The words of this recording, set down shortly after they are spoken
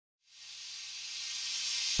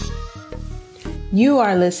You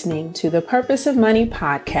are listening to the Purpose of Money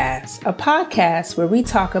podcast, a podcast where we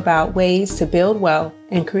talk about ways to build wealth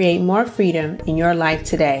and create more freedom in your life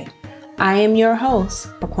today. I am your host,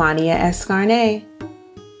 Aquania Escarnet.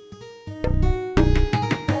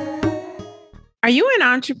 Are you an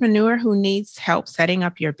entrepreneur who needs help setting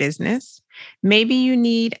up your business? Maybe you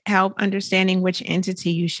need help understanding which entity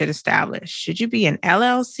you should establish. Should you be an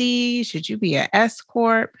LLC? Should you be an S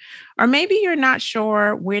Corp? Or maybe you're not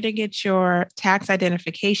sure where to get your tax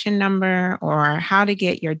identification number or how to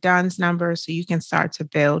get your DUNS number so you can start to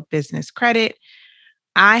build business credit.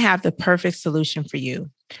 I have the perfect solution for you.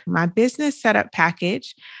 My business setup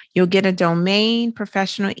package, you'll get a domain,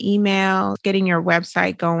 professional email, getting your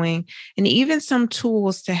website going, and even some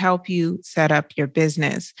tools to help you set up your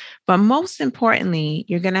business. But most importantly,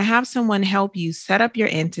 you're going to have someone help you set up your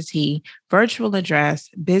entity, virtual address,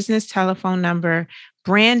 business telephone number,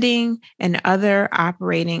 branding, and other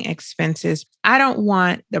operating expenses. I don't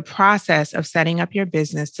want the process of setting up your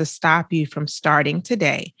business to stop you from starting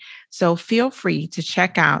today. So feel free to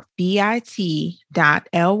check out bit.ly/BIZ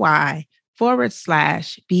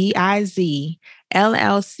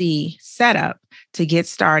LLC setup to get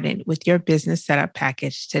started with your business setup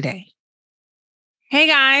package today. Hey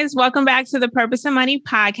guys, welcome back to the Purpose of Money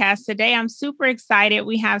podcast. Today, I'm super excited.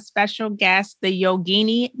 We have special guest, the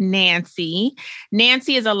Yogini Nancy.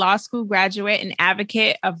 Nancy is a law school graduate and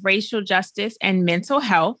advocate of racial justice and mental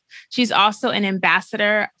health. She's also an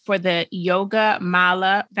ambassador for the Yoga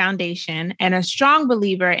Mala Foundation and a strong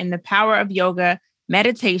believer in the power of yoga,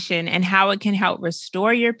 meditation, and how it can help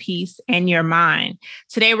restore your peace and your mind.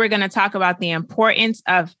 Today, we're going to talk about the importance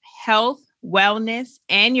of health, wellness,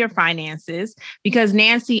 and your finances, because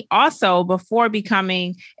Nancy also, before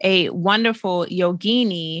becoming a wonderful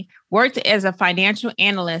yogini, worked as a financial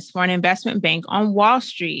analyst for an investment bank on Wall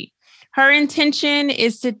Street. Her intention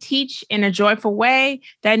is to teach in a joyful way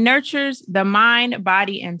that nurtures the mind,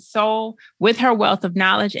 body, and soul. With her wealth of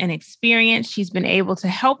knowledge and experience, she's been able to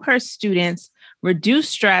help her students reduce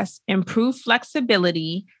stress, improve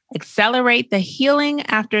flexibility, accelerate the healing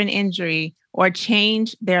after an injury, or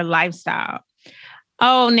change their lifestyle.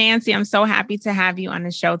 Oh, Nancy, I'm so happy to have you on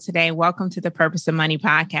the show today. Welcome to the Purpose of Money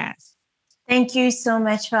podcast. Thank you so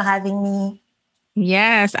much for having me.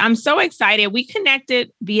 Yes, I'm so excited. We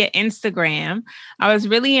connected via Instagram. I was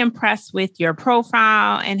really impressed with your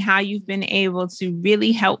profile and how you've been able to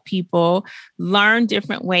really help people learn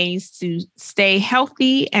different ways to stay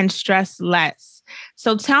healthy and stress less.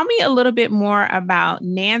 So tell me a little bit more about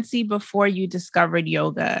Nancy before you discovered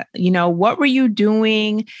yoga. What were you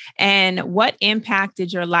doing and what impact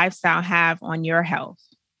did your lifestyle have on your health?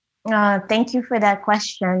 Thank you for that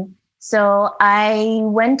question. So I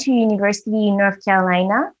went to university in North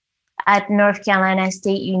Carolina at North Carolina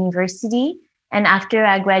State University. And after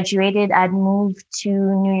I graduated, I'd moved to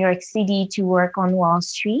New York City to work on Wall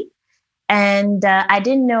Street. And I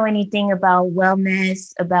didn't know anything about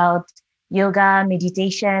wellness, about yoga,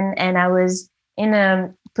 meditation. And I was in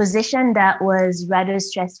a position that was rather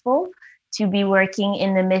stressful to be working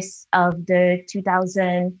in the midst of the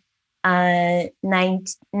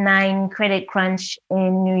 2009 credit crunch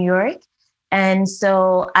in New York. And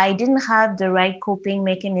so I didn't have the right coping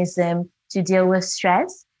mechanism to deal with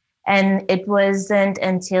stress. And it wasn't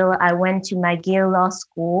until I went to McGill Law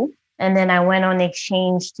School and then I went on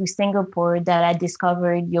exchange to Singapore that I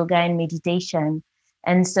discovered yoga and meditation.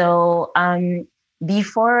 And so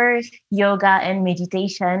before yoga and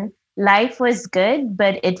meditation, life was good,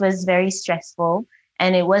 but it was very stressful.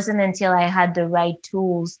 And it wasn't until I had the right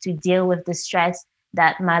tools to deal with the stress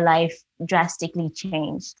that my life drastically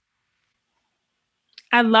changed.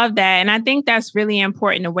 I love that. And I think that's really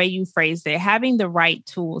important, the way you phrased it, having the right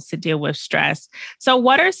tools to deal with stress. So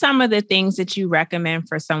what are some of the things that you recommend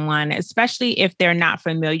for someone, especially if they're not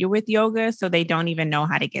familiar with yoga, so they don't even know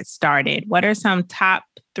how to get started? What are some top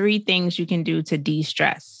 3 things you can do to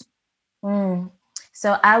de-stress?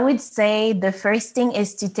 So I would say the first thing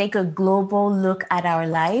is to take a global look at our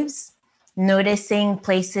lives, noticing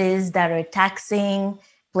places that are taxing,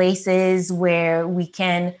 places where we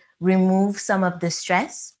can remove some of the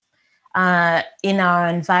stress in our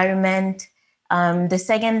environment. The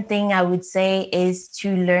second thing I would say is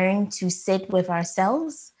to learn to sit with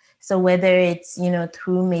ourselves. So whether it's,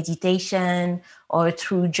 through meditation or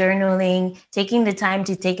through journaling, taking the time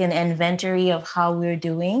to take an inventory of how we're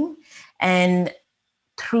doing. And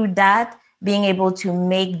through that, being able to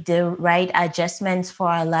make the right adjustments for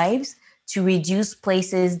our lives to reduce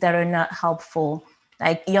places that are not helpful.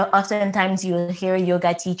 Like oftentimes you'll hear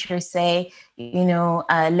yoga teachers say,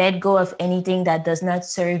 let go of anything that does not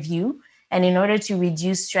serve you. And in order to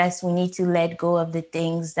reduce stress, we need to let go of the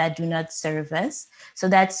things that do not serve us. So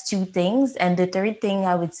that's two things. And the third thing,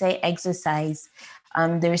 I would say exercise.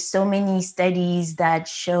 There's so many studies that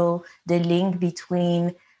show the link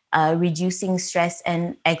between reducing stress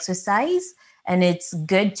and exercise. And it's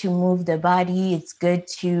good to move the body. It's good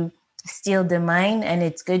to still the mind, and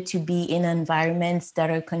it's good to be in environments that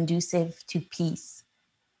are conducive to peace.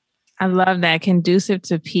 I love that, conducive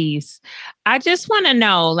to peace. I just want to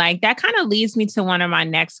know, like, that kind of leads me to one of my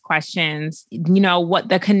next questions, what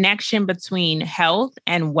the connection between health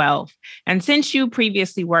and wealth. And since you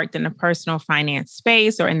previously worked in the personal finance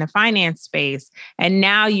space or in the finance space, and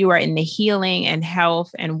now you are in the healing and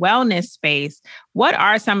health and wellness space, what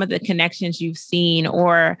are some of the connections you've seen,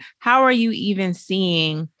 or how are you even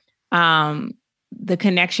seeing the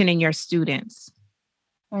connection in your students?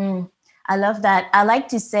 I love that. I like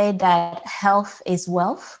to say that health is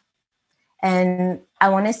wealth. And I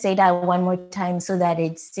want to say that one more time so that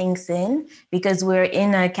it sinks in, because we're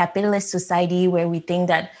in a capitalist society where we think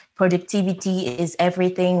that productivity is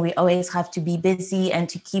everything. We always have to be busy and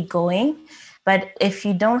to keep going. But if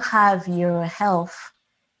you don't have your health,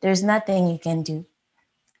 there's nothing you can do.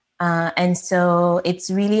 And so it's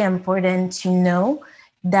really important to know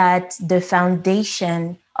that the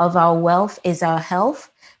foundation of our wealth is our health,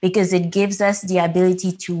 because it gives us the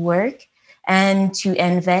ability to work and to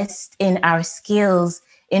invest in our skills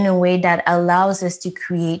in a way that allows us to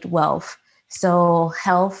create wealth. So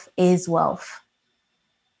health is wealth.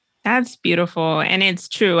 That's beautiful. And it's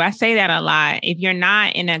true. I say that a lot. If you're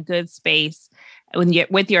not in a good space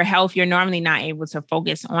with your health, you're normally not able to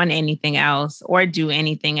focus on anything else or do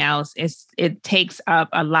anything else. It takes up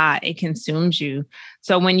a lot. It consumes you.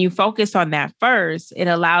 So when you focus on that first, it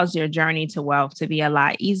allows your journey to wealth to be a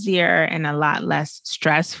lot easier and a lot less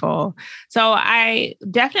stressful. So I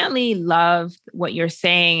definitely love what you're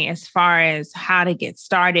saying as far as how to get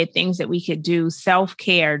started, things that we could do.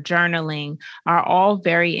 Self-care, journaling are all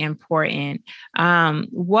very important.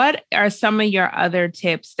 What are some of your other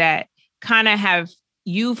tips that kind of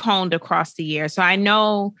you've honed across the year? So I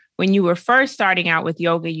know when you were first starting out with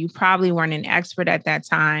yoga, you probably weren't an expert at that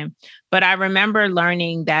time, but I remember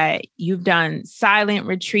learning that you've done silent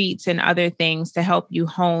retreats and other things to help you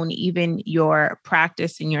hone even your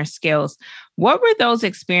practice and your skills. What were those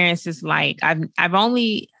experiences like? I've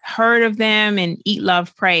only heard of them, and Eat,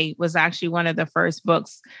 Love, Pray was actually one of the first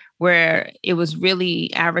books where it was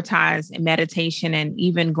really advertised in meditation and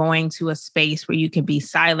even going to a space where you can be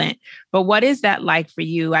silent. But what is that like for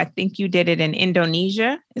you? I think you did it in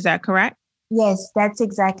Indonesia. Is that correct? Yes, that's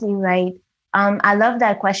exactly right. I love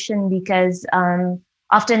that question because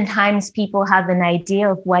oftentimes people have an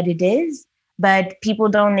idea of what it is, but people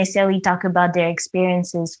don't necessarily talk about their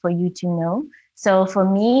experiences for you to know. So for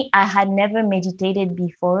me, I had never meditated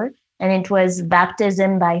before, and it was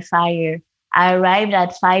baptism by fire. I arrived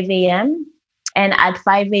at 5 a.m. and at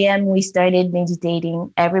 5 a.m. we started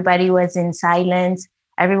meditating. Everybody was in silence.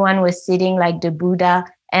 Everyone was sitting like the Buddha,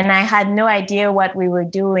 and I had no idea what we were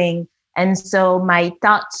doing. And so my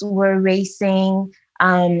thoughts were racing.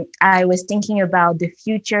 I was thinking about the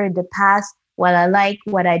future, the past, what I liked,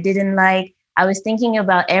 what I didn't like. I was thinking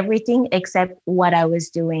about everything except what I was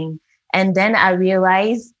doing. And then I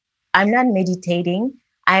realized I'm not meditating,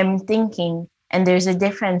 I'm thinking. And there's a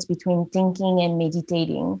difference between thinking and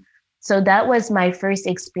meditating. So that was my first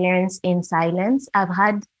experience in silence. I've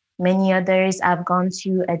had many others. I've gone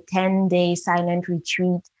to a 10-day silent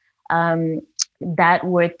retreat that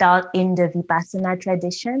were taught in the Vipassana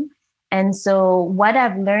tradition. And so what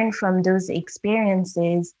I've learned from those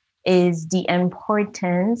experiences is the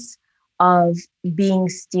importance of being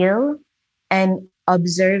still and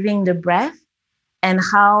observing the breath, and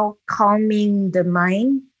how calming the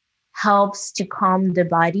mind helps to calm the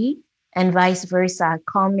body, and vice versa.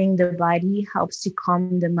 Calming the body helps to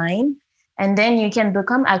calm the mind. And then you can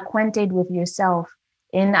become acquainted with yourself.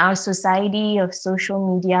 In our society of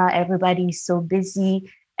social media, everybody is so busy,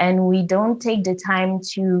 and we don't take the time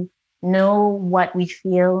to know what we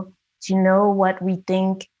feel, to know what we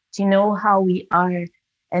think, to know how we are.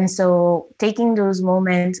 And so taking those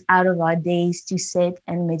moments out of our days to sit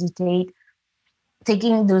and meditate,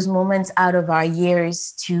 taking those moments out of our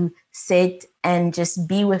years to sit and just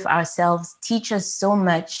be with ourselves, teach us so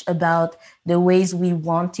much about the ways we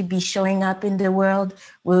want to be showing up in the world,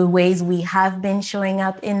 the ways we have been showing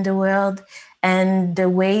up in the world, and the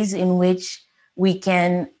ways in which we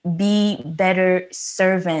can be better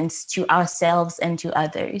servants to ourselves and to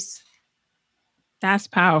others. That's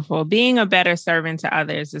powerful. Being a better servant to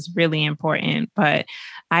others is really important, but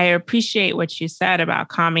I appreciate what you said about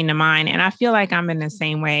calming the mind. And I feel like I'm in the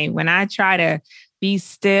same way. When I try to be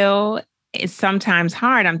still, it's sometimes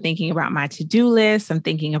hard. I'm thinking about my to-do list. I'm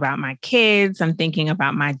thinking about my kids. I'm thinking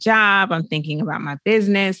about my job. I'm thinking about my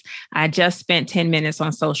business. I just spent 10 minutes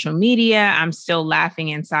on social media. I'm still laughing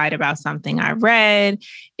inside about something I read.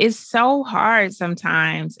 It's so hard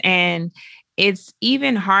sometimes. And it's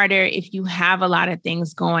even harder if you have a lot of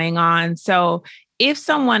things going on. So if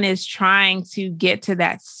someone is trying to get to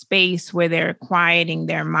that space where they're quieting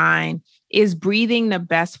their mind, is breathing the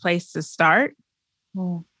best place to start?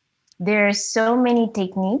 Mm. There are so many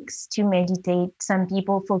techniques to meditate. Some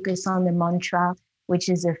people focus on the mantra, which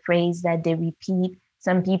is a phrase that they repeat.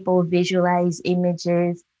 Some people visualize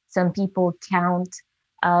images. Some people count.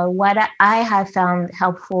 What I have found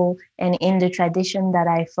helpful and in the tradition that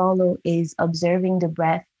I follow is observing the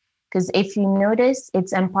breath. Because if you notice,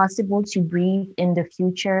 it's impossible to breathe in the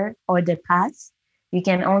future or the past. You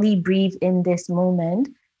can only breathe in this moment.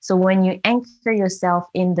 So when you anchor yourself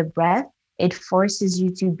in the breath, it forces you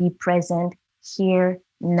to be present here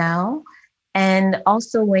now. And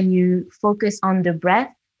also, when you focus on the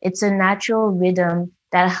breath, it's a natural rhythm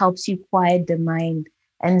that helps you quiet the mind.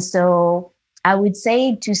 And so, I would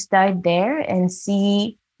say to start there and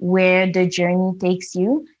see where the journey takes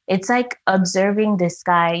you. It's like observing the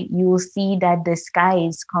sky. You will see that the sky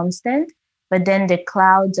is constant, but then the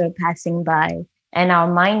clouds are passing by. And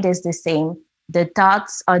our mind is the same. The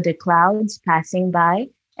thoughts are the clouds passing by,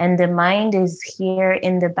 and the mind is here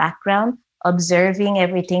in the background observing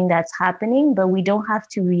everything that's happening, but we don't have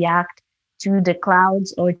to react to the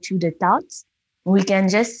clouds or to the thoughts. We can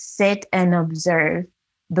just sit and observe,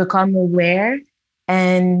 become aware,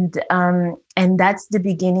 and that's the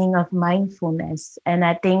beginning of mindfulness. And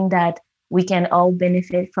I think that we can all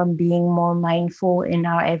benefit from being more mindful in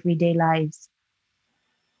our everyday lives.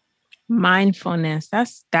 Mindfulness,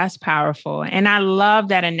 that's powerful. And I love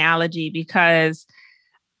that analogy because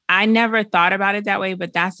I never thought about it that way,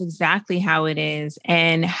 but that's exactly how it is.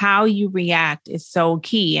 And how you react is so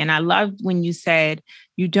key. And I loved when you said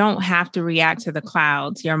you don't have to react to the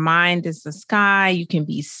clouds. Your mind is the sky. You can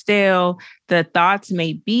be still. The thoughts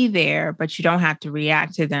may be there, but you don't have to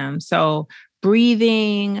react to them. So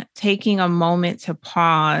breathing, taking a moment to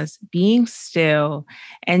pause, being still,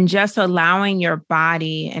 and just allowing your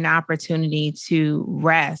body an opportunity to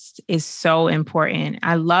rest is so important.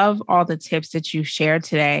 I love all the tips that you shared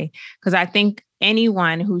today because I think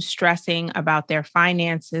anyone who's stressing about their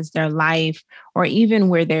finances, their life, or even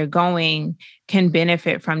where they're going can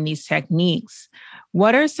benefit from these techniques.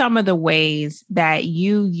 What are some of the ways that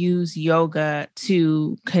you use yoga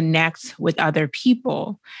to connect with other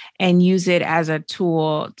people and use it as a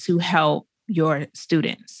tool to help your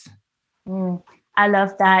students? Mm, I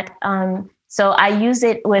love that. So I use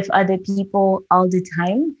it with other people all the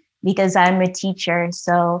time because I'm a teacher.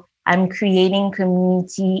 So I'm creating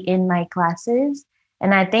community in my classes.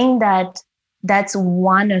 And I think that that's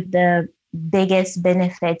one of the biggest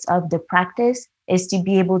benefits of the practice is to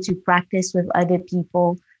be able to practice with other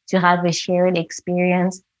people, to have a shared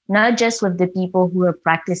experience, not just with the people who are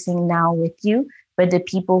practicing now with you, but the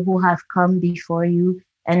people who have come before you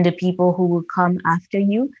and the people who will come after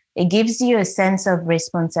you. It gives you a sense of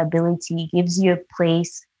responsibility, gives you a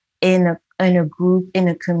place in a group, in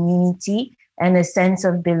a community, and a sense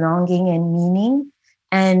of belonging and meaning.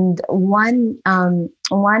 And one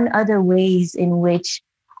other ways in which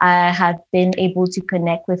I have been able to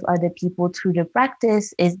connect with other people through the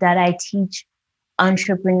practice is that I teach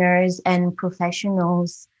entrepreneurs and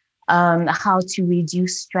professionals how to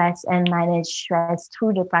reduce stress and manage stress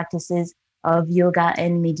through the practices of yoga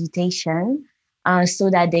and meditation, so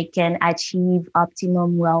that they can achieve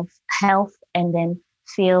optimum health, and then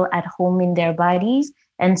feel at home in their bodies.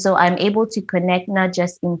 And so I'm able to connect not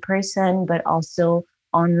just in person, but also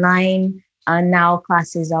online. Now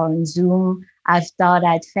classes are on Zoom. I've taught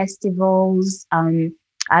at festivals.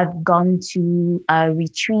 I've gone to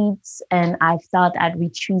retreats, and I've taught at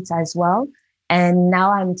retreats as well. And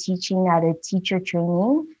now I'm teaching at a teacher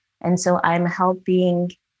training. And so I'm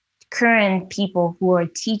helping current people who are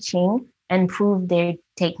teaching improve their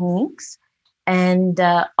techniques. And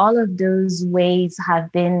all of those ways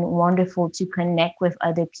have been wonderful to connect with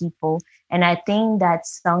other people. And I think that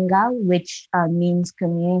Sangha, which means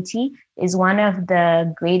community, is one of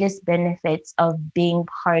the greatest benefits of being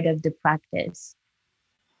part of the practice.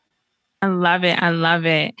 I love it. I love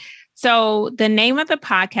it. So, the name of the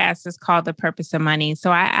podcast is called The Purpose of Money.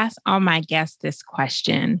 So, I ask all my guests this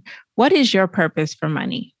question: what is your purpose for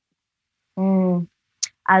money? Mm,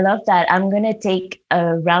 I love that. I'm going to take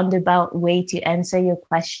a roundabout way to answer your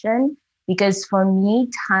question because for me,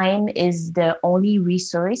 time is the only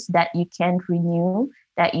resource that you can't renew,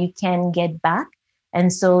 that you can get back.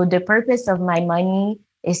 And so the purpose of my money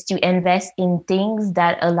is to invest in things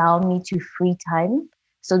that allow me to free time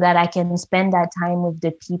so that I can spend that time with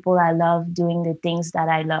the people I love, doing the things that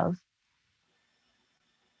I love.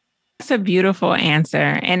 That's a beautiful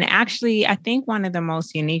answer. And actually, I think one of the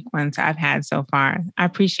most unique ones I've had so far. I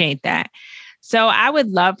appreciate that. So I would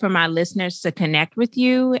love for my listeners to connect with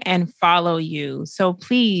you and follow you. So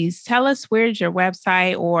please tell us, where's your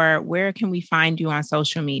website, or where can we find you on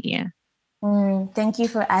social media? Thank you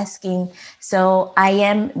for asking. So I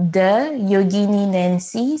am the Yogini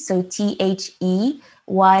Nancy. So TheYogine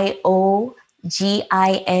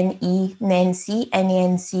Nancy,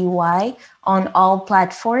 Nancy, on all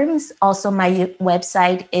platforms. Also, my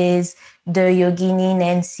website is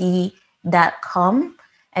theyogininancy.com.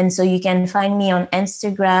 And so you can find me on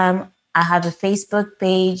Instagram. I have a Facebook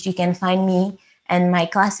page. You can find me and my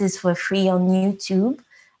classes for free on YouTube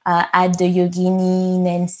at the Yogini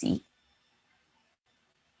Nancy.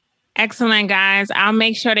 Excellent, guys. I'll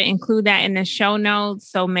make sure to include that in the show notes.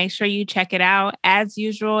 So make sure you check it out. As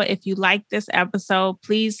usual, if you like this episode,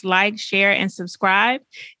 please like, share, and subscribe.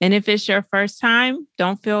 And if it's your first time,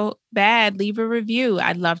 don't feel bad. Leave a review.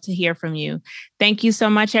 I'd love to hear from you. Thank you so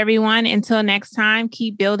much, everyone. Until next time,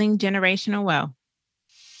 keep building generational wealth.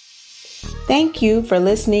 Thank you for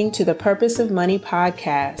listening to the Purpose of Money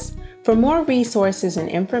podcast. For more resources and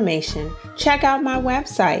information, check out my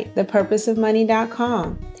website,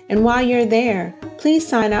 thepurposeofmoney.com. And while you're there, please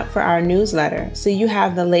sign up for our newsletter so you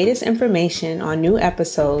have the latest information on new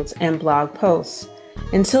episodes and blog posts.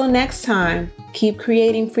 Until next time, keep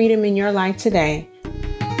creating freedom in your life today.